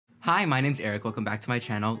Hi, my name's Eric, welcome back to my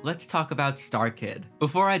channel. Let's talk about StarKid.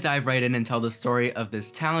 Before I dive right in and tell the story of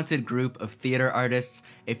this talented group of theater artists,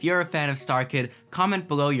 if you're a fan of StarKid, comment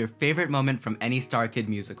below your favorite moment from any StarKid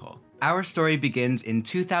musical. Our story begins in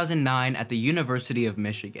 2009 at the University of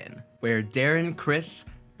Michigan, where Darren Criss,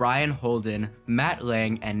 Brian Holden, Matt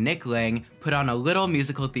Lang, and Nick Lang put on a little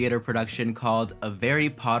musical theater production called A Very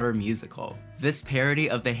Potter Musical. This parody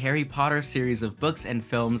of the Harry Potter series of books and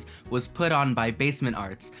films was put on by Basement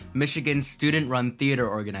Arts, Michigan's student-run theater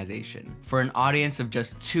organization, for an audience of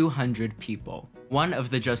just 200 people. One of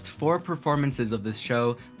the just 4 performances of this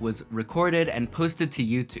show was recorded and posted to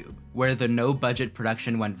YouTube, where the no-budget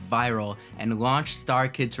production went viral and launched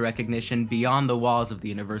StarKid to recognition beyond the walls of the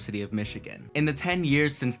University of Michigan. In the 10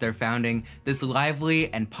 years since their founding, this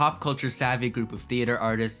lively and pop culture savvy group of theater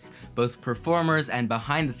artists, both performers and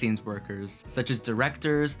behind-the-scenes workers, such as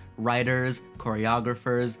directors, writers,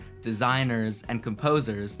 choreographers, designers, and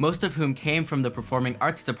composers, most of whom came from the performing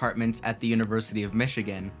arts departments at the University of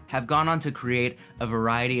Michigan, have gone on to create a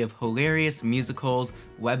variety of hilarious musicals,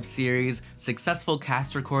 web series, successful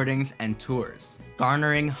cast recordings, and tours,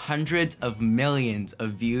 garnering hundreds of millions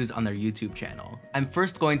of views on their YouTube channel. I'm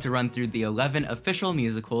first going to run through the 11 official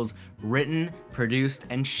musicals written, produced,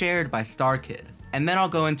 and shared by StarKid. And then I'll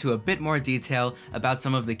go into a bit more detail about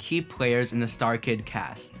some of the key players in the StarKid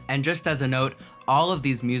cast. And just as a note, all of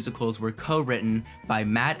these musicals were co-written by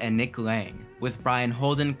Matt and Nick Lang, with Brian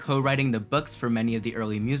Holden co-writing the books for many of the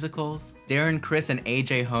early musicals, Darren Criss and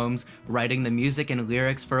AJ Holmes writing the music and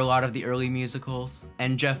lyrics for a lot of the early musicals,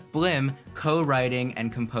 and Jeff Blim co-writing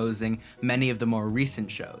and composing many of the more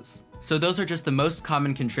recent shows. So those are just the most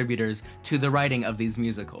common contributors to the writing of these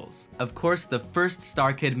musicals. Of course, the first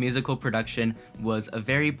StarKid musical production was A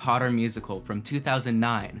Very Potter Musical from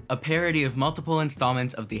 2009, a parody of multiple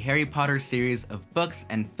installments of the Harry Potter series of books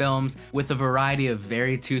and films with a variety of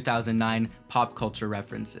very 2009 pop culture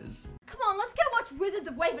references. Come on, let's go watch Wizards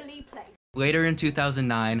of Waverly Place. Later in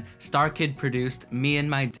 2009, StarKid produced Me and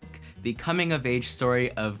My Dick, the coming-of-age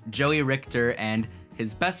story of Joey Richter and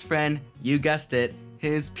his best friend, you guessed it,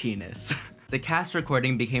 his penis. The cast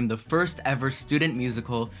recording became the first ever student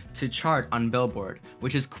musical to chart on Billboard,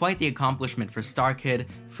 which is quite the accomplishment for StarKid,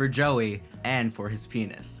 for Joey, and for his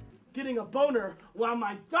penis. Getting a boner while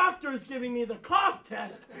my doctor is giving me the cough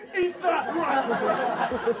test is not right.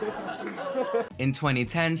 In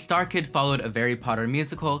 2010, StarKid followed A Very Potter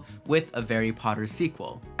Musical with A Very Potter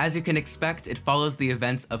sequel. As you can expect, it follows the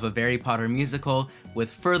events of A Very Potter Musical with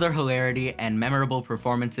further hilarity and memorable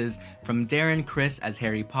performances from Darren Criss as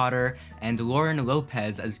Harry Potter and Lauren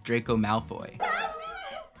Lopez as Draco Malfoy.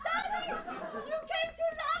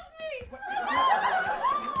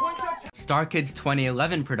 StarKid's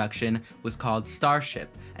 2011 production was called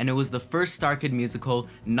Starship, and it was the first StarKid musical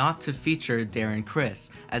not to feature Darren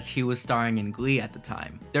Criss, as he was starring in Glee at the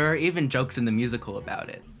time. There are even jokes in the musical about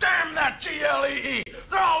it. Damn that GLEE!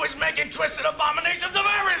 They're always making twisted abominations of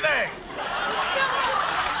everything!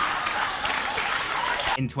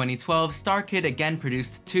 In 2012, StarKid again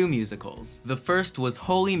produced 2 musicals. The first was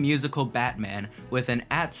Holy Musical Batman, with an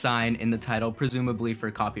 @ sign in the title, presumably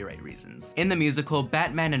for copyright reasons. In the musical,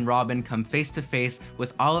 Batman and Robin come face to face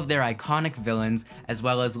with all of their iconic villains, as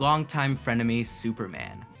well as longtime frenemy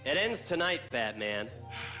Superman. It ends tonight, Batman.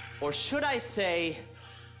 Or should I say,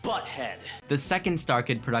 Butthead. The second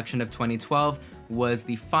StarKid production of 2012 was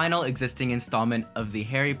the final existing installment of the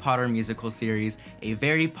Harry Potter musical series, A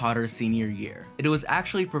Very Potter Senior Year. It was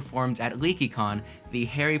actually performed at LeakyCon, the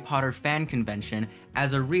Harry Potter fan convention,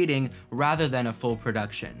 as a reading rather than a full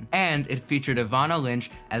production. And it featured Ivana Lynch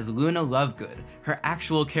as Luna Lovegood, her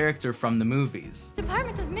actual character from the movies.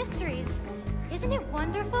 Department of Mysteries. Isn't it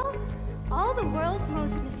wonderful? All the world's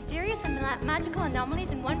most mysterious and magical anomalies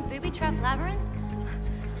in one booby-trapped labyrinth?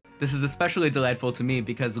 This is especially delightful to me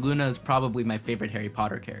because Luna is probably my favorite Harry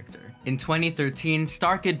Potter character. In 2013,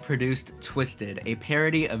 StarKid produced Twisted, a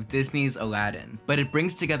parody of Disney's Aladdin, but it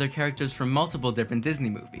brings together characters from multiple different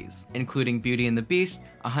Disney movies, including Beauty and the Beast,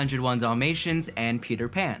 101 Dalmatians, and Peter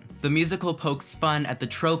Pan. The musical pokes fun at the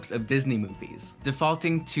tropes of Disney movies,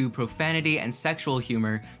 defaulting to profanity and sexual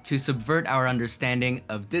humor to subvert our understanding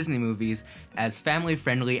of Disney movies as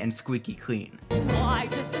family-friendly and squeaky clean. Why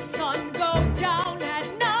does the sun go down at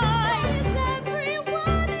night?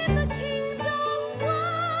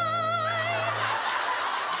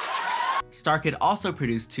 StarKid also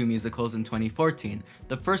produced 2 musicals in 2014,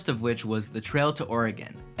 the first of which was The Trail to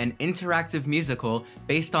Oregon, an interactive musical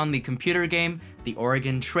based on the computer game The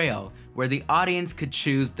Oregon Trail, where the audience could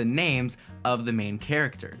choose the names of the main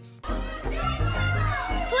characters.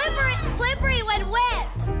 Slippery when wet!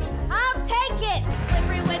 I'll take it!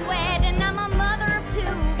 Slippery when wet, and I'm a mother of 2.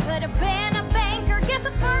 Put a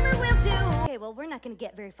musical, we're not gonna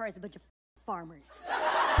get very far as a bunch of farmers.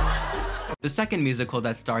 The second musical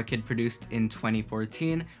that StarKid produced in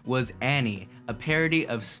 2014 was Annie, a parody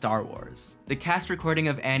of Star Wars. The cast recording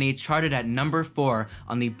of Annie charted at number 4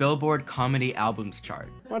 on the Billboard Comedy Albums chart.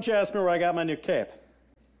 Why don't you ask me where I got my new cape?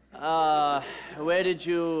 Where did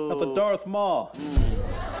you... At the Darth Maul.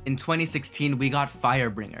 In 2016, we got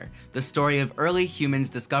Firebringer, the story of early humans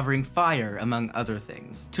discovering fire, among other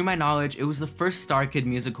things. To my knowledge, it was the first StarKid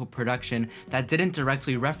musical production that didn't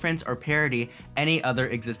directly reference or parody any other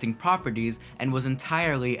existing properties and was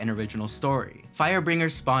entirely an original story.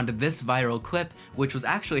 Firebringer spawned this viral clip, which was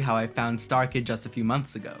actually how I found StarKid just a few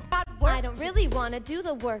months ago. I don't really want to do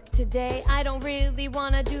the work today. I don't really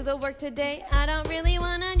want to do the work today. I don't really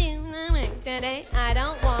want to do the work today. I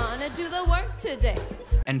don't want to do the work today.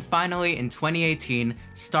 And finally, in 2018,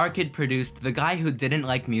 StarKid produced The Guy Who Didn't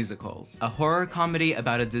Like Musicals, a horror comedy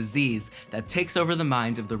about a disease that takes over the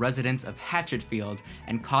minds of the residents of Hatchetfield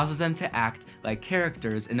and causes them to act like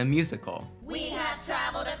characters in a musical. We have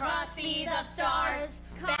traveled across seas of stars,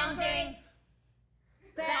 bounding.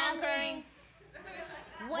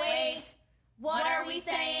 Wait, what are we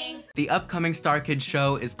saying? The upcoming StarKid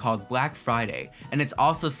show is called Black Friday, and it's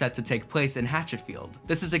also set to take place in Hatchetfield.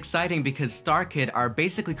 This is exciting because StarKid are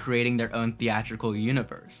basically creating their own theatrical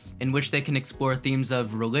universe, in which they can explore themes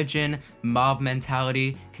of religion, mob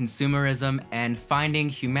mentality, consumerism, and finding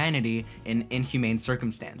humanity in inhumane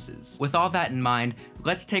circumstances. With all that in mind,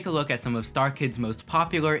 let's take a look at some of StarKid's most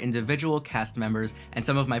popular individual cast members and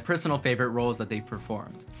some of my personal favorite roles that they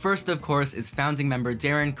performed. First, of course, is founding member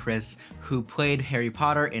Darren Criss, who played Harry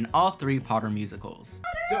Potter in all 3 Potter musicals.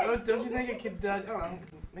 Don't you think it could, I don't know,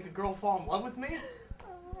 make a girl fall in love with me?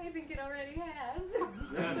 I think it already has.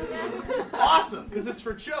 Awesome, because it's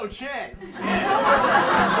for Cho Chang.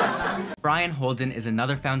 Brian Holden is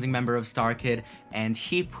another founding member of StarKid, and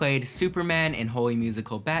he played Superman in Holy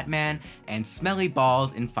Musical Batman and Smelly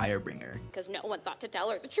Balls in Firebringer. Because no one thought to tell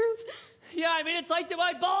her the truth. Yeah, I mean, it's like, do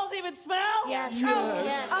my balls even smell? Yeah, true.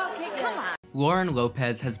 Yes. Okay, come on. Lauren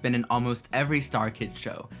Lopez has been in almost every StarKid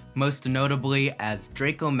show, most notably as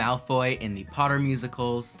Draco Malfoy in the Potter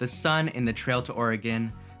musicals, the Sun in The Trail to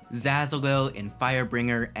Oregon, Zazalil in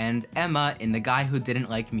Firebringer, and Emma in The Guy Who Didn't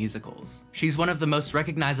Like Musicals. She's one of the most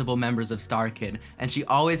recognizable members of StarKid, and she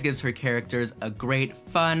always gives her characters a great,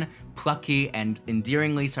 fun, plucky, and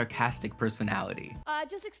endearingly sarcastic personality.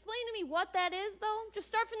 Just explain to me what that is, though. Just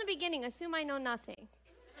start from the beginning. Assume I know nothing.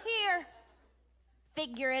 Here.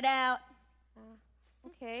 Figure it out.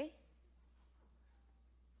 Okay.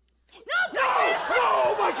 No!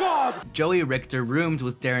 Oh my god! Joey Richter roomed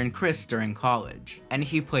with Darren Criss during college, and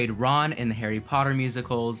he played Ron in the Harry Potter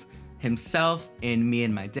musicals, himself in Me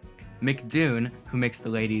and My Dick, McDoon, who makes the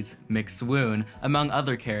ladies McSwoon, among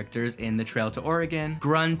other characters in The Trail to Oregon,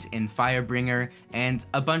 Grunt in Firebringer, and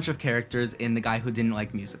a bunch of characters in The Guy Who Didn't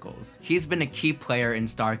Like Musicals. He's been a key player in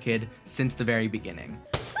StarKid since the very beginning.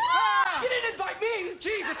 You didn't invite me!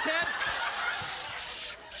 Jesus, Ted!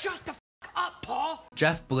 Shut the f up, Paul!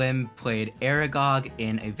 Jeff Blim played Aragog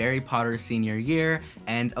in A Very Potter Senior Year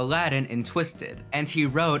and Aladdin in Twisted, and he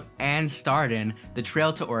wrote and starred in The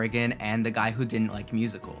Trail to Oregon and The Guy Who Didn't Like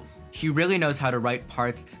Musicals. He really knows how to write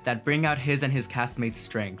parts that bring out his and his castmates'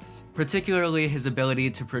 strengths, particularly his ability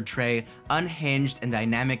to portray unhinged and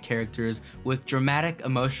dynamic characters with dramatic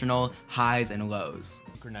emotional highs and lows.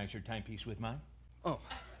 Synchronize your timepiece with mine. Oh.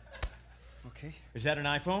 Okay. Is that an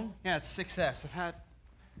iPhone? Yeah, it's 6S. I've had...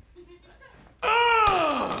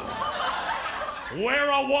 Wear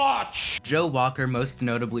a watch! Joe Walker most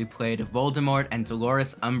notably played Voldemort and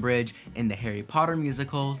Dolores Umbridge in the Harry Potter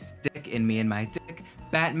musicals, Dick in Me and My Dick,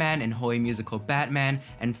 Batman in Holy Musical Batman,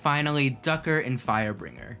 and finally Ducker in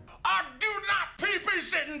Firebringer. I do not pee-pee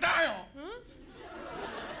sitting down.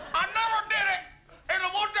 I never did it. And the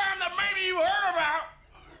one time that maybe you heard about,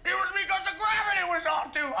 it was because the gravity was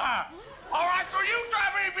on too high. All right, so you try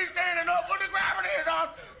me standing up when the gravity is on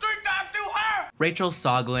 3 times too high. Rachel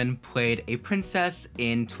Soglin played a princess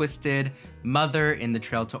in Twisted, Mother in The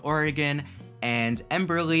Trail to Oregon, and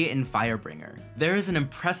Emberly in Firebringer. There is an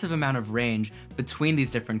impressive amount of range between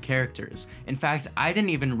these different characters. In fact, I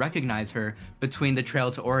didn't even recognize her between The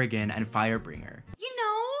Trail to Oregon and Firebringer. You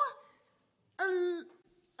know,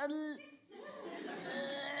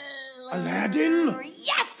 Aladdin?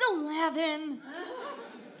 Yes, Aladdin!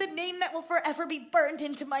 The name that will forever be burned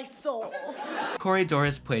into my soul. Corey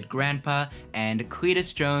Doris played Grandpa, and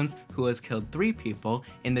Cletus Jones, who has killed 3 people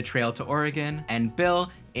in The Trail to Oregon, and Bill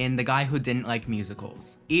in The Guy Who Didn't Like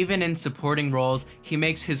Musicals. Even in supporting roles, he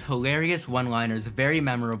makes his hilarious one-liners very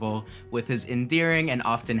memorable with his endearing and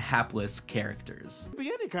often hapless characters. Be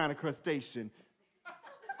any kind of crustacean.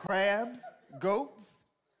 Crabs, Goats?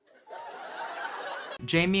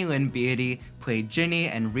 Jamie Lynn Beatty played Ginny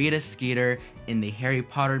and Rita Skeeter in the Harry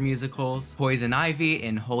Potter musicals, Poison Ivy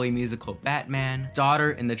in Holy Musical Batman,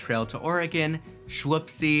 Daughter in The Trail to Oregon,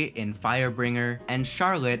 Schwupsie in Firebringer, and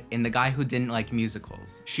Charlotte in The Guy Who Didn't Like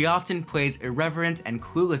Musicals. She often plays irreverent and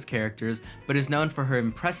clueless characters, but is known for her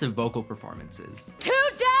impressive vocal performances.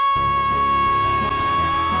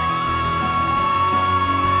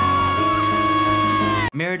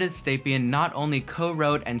 Meredith Stapien not only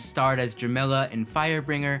co-wrote and starred as Jamila in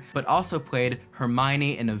Firebringer, but also played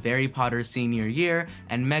Hermione in A Very Potter Senior Year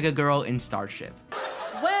and Mega Girl in Starship.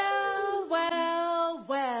 Well, well,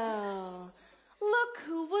 well. Look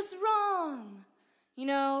who was wrong. You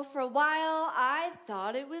know, for a while I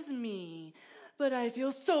thought it was me, but I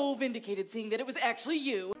feel so vindicated seeing that it was actually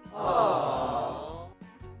you. Aww.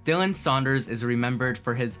 Dylan Saunders is remembered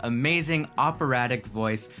for his amazing operatic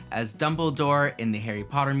voice as Dumbledore in the Harry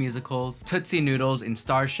Potter musicals, Tootsie Noodles in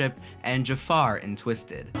Starship, and Jafar in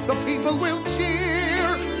Twisted. The people will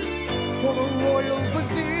cheer for the royal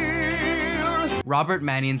vizier. Robert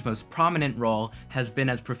Mannion's most prominent role has been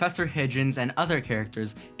as Professor Higgins and other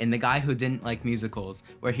characters in The Guy Who Didn't Like Musicals,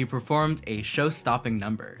 where he performed a show-stopping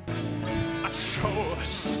number. A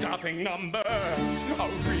show-stopping number, a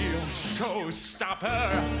real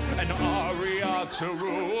showstopper, an aria to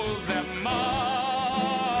rule them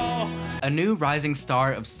all. A new rising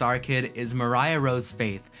star of StarKid is Mariah Rose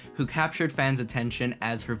Faith, who captured fans' attention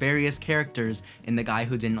as her various characters in The Guy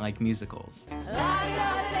Who Didn't Like Musicals.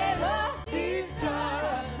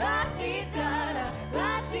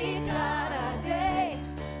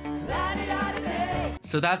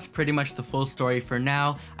 So that's pretty much the full story for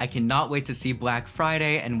now. I cannot wait to see Black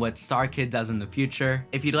Friday and what StarKid does in the future.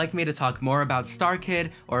 If you'd like me to talk more about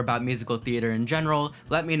StarKid or about musical theater in general,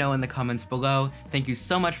 let me know in the comments below. Thank you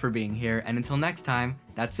so much for being here, and until next time,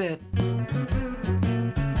 that's it.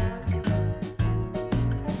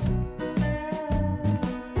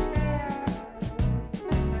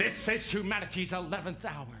 This is humanity's 11th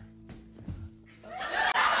hour.